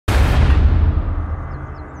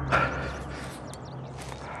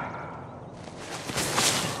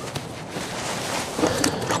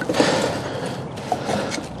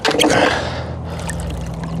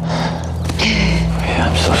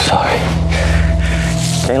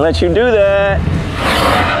Can't let you do that.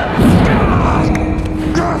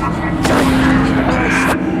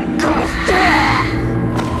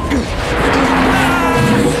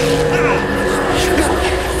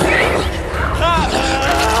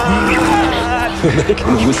 We're making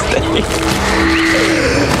a mistake.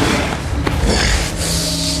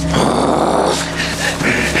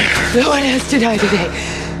 No one has to die today.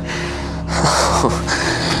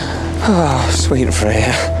 Oh, sweet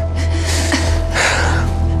Freya.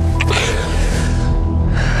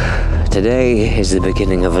 Today is the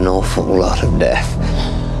beginning of an awful lot of death.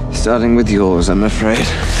 Starting with yours, I'm afraid.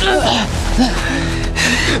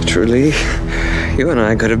 Truly, you and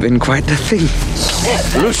I could have been quite the thing.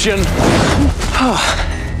 Lucian!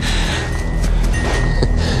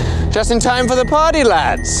 Just in time for the party,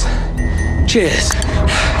 lads. Cheers.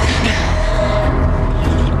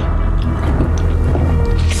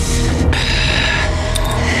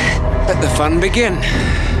 Let the fun begin.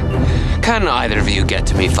 Can either of you get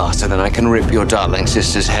to me faster than I can rip your darling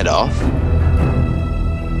sister's head off?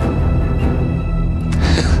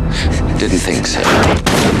 Didn't think so.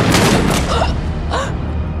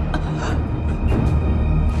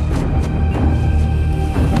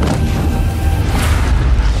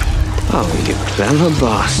 Oh, you clever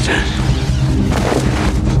bastard.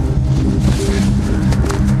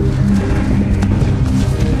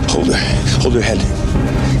 Hold her head.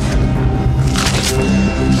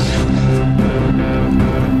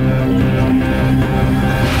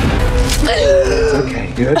 It's okay,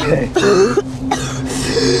 you're okay.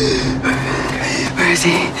 Where is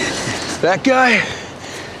he? That guy?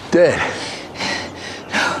 Dead.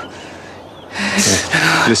 No.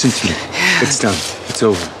 Listen to me. It's done. It's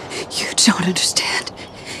over. You don't understand.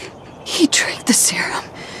 He drank the serum.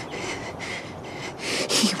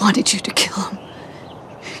 He wanted you to kill him.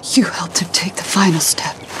 You helped him take the final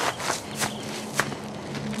step.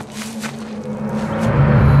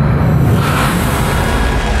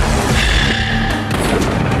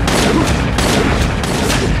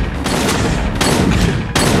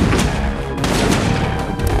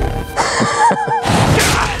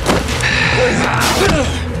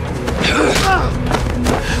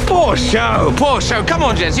 Poor show. Come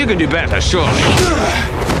on, gents, you can do better, surely.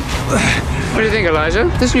 What do you think,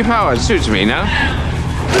 Elijah? This new power suits me now.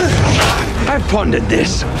 I've pondered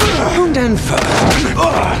this. Who then first?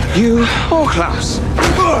 You or Klaus?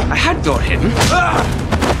 I had thought him.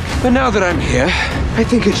 But now that I'm here, I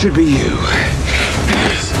think it should be you.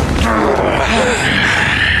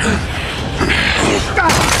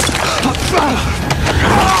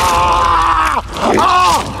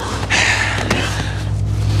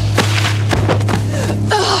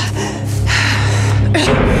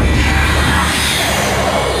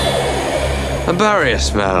 A barrier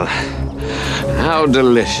spell. How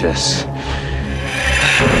delicious.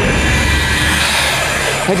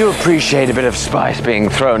 I do appreciate a bit of spice being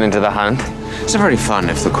thrown into the hunt. It's not very fun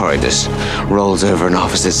if the quarry just rolls over and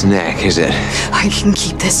offs its neck, is it? I can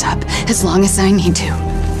keep this up as long as I need to.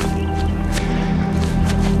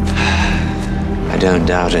 I don't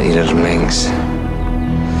doubt it, you little minx.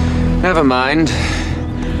 Never mind.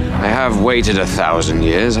 I have waited 1,000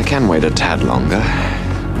 years. I can wait a tad longer.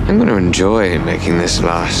 I'm going to enjoy making this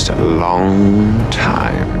last a long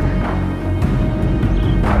time.